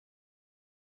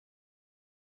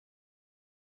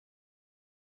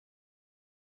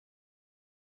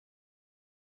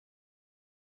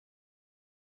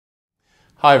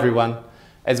Hi everyone.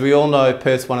 As we all know,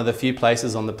 Perth's one of the few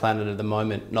places on the planet at the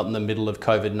moment not in the middle of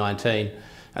COVID-19,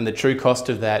 and the true cost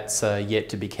of that's yet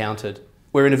to be counted.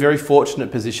 We're in a very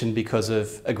fortunate position because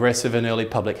of aggressive and early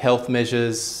public health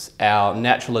measures, our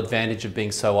natural advantage of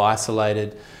being so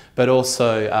isolated, but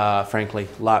also, frankly,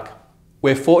 luck.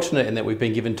 We're fortunate in that we've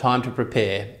been given time to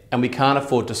prepare, and we can't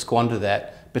afford to squander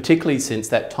that, particularly since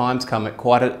that time's come at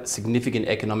quite a significant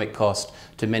economic cost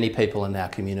to many people in our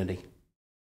community.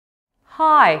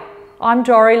 Hi, I'm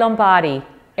Doris Lombardi,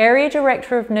 Area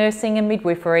Director of Nursing and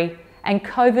Midwifery and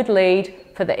COVID Lead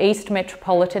for the East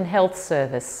Metropolitan Health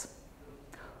Service.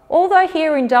 Although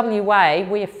here in WA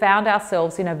we have found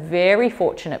ourselves in a very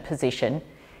fortunate position,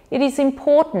 it is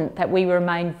important that we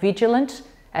remain vigilant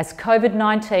as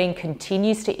COVID-19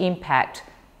 continues to impact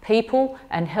people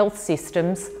and health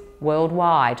systems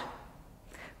worldwide.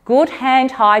 Good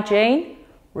hand hygiene,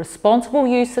 responsible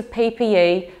use of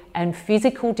PPE and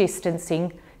physical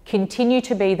distancing continue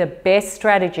to be the best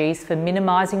strategies for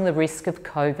minimising the risk of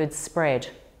COVID spread.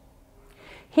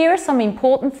 Here are some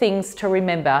important things to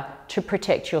remember to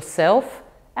protect yourself,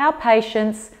 our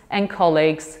patients and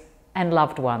colleagues and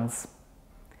loved ones.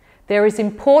 There is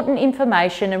important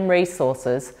information and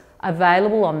resources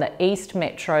available on the East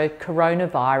Metro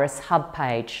Coronavirus Hub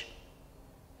page.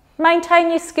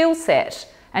 Maintain your skill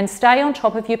set and stay on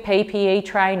top of your PPE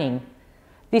training.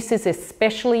 This is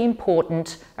especially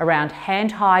important around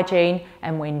hand hygiene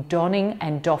and when donning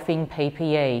and doffing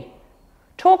PPE.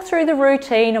 Talk through the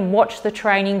routine and watch the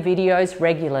training videos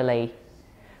regularly.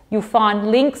 You'll find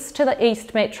links to the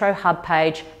East Metro Hub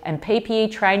page and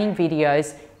PPE training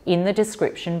videos in the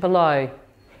description below.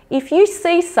 If you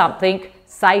see something,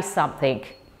 say something.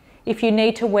 If you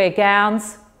need to wear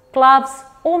gowns, gloves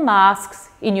or masks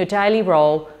in your daily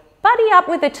role, buddy up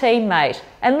with a teammate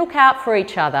and look out for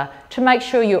each other to make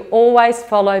sure you always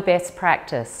follow best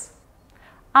practice.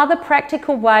 Other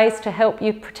practical ways to help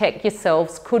you protect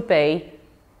yourselves could be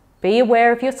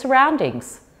aware of your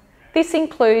surroundings. This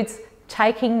includes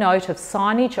taking note of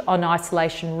signage on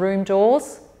isolation room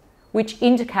doors, which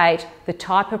indicate the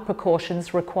type of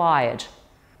precautions required.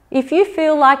 If you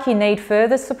feel like you need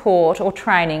further support or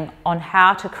training on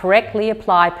how to correctly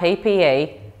apply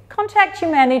PPE, contact your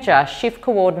manager, shift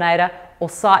coordinator or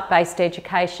site-based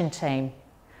education team.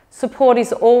 Support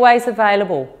is always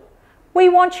available. We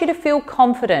want you to feel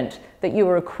confident that you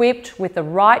are equipped with the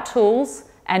right tools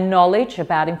and knowledge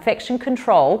about infection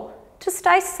control to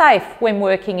stay safe when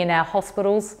working in our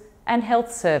hospitals and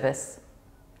health service.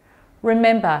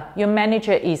 Remember, your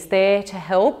manager is there to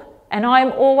help and I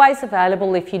am always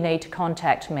available if you need to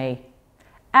contact me.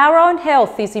 Our own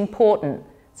health is important,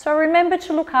 so remember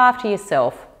to look after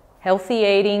yourself. Healthy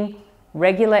eating,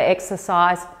 regular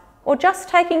exercise, or just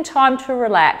taking time to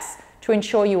relax to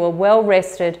ensure you are well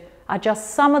rested are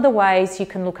just some of the ways you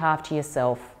can look after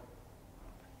yourself.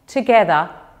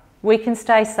 Together, we can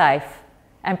stay safe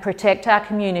and protect our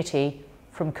community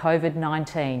from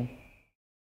COVID-19.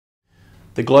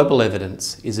 The global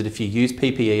evidence is that if you use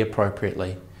PPE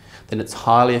appropriately, then it's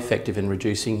highly effective in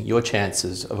reducing your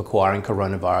chances of acquiring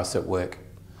coronavirus at work.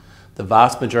 The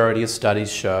vast majority of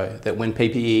studies show that when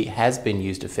PPE has been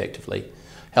used effectively,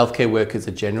 healthcare workers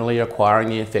are generally acquiring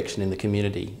the infection in the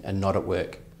community and not at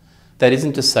work. That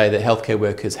isn't to say that healthcare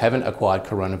workers haven't acquired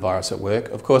coronavirus at work,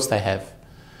 of course they have.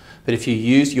 But if you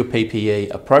use your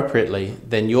PPE appropriately,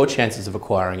 then your chances of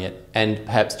acquiring it, and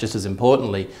perhaps just as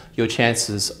importantly, your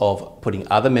chances of putting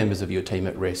other members of your team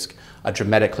at risk are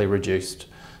dramatically reduced.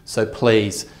 So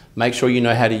please, make sure you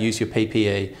know how to use your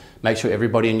PPE, make sure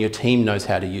everybody in your team knows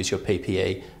how to use your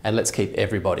PPE, and let's keep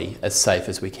everybody as safe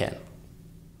as we can.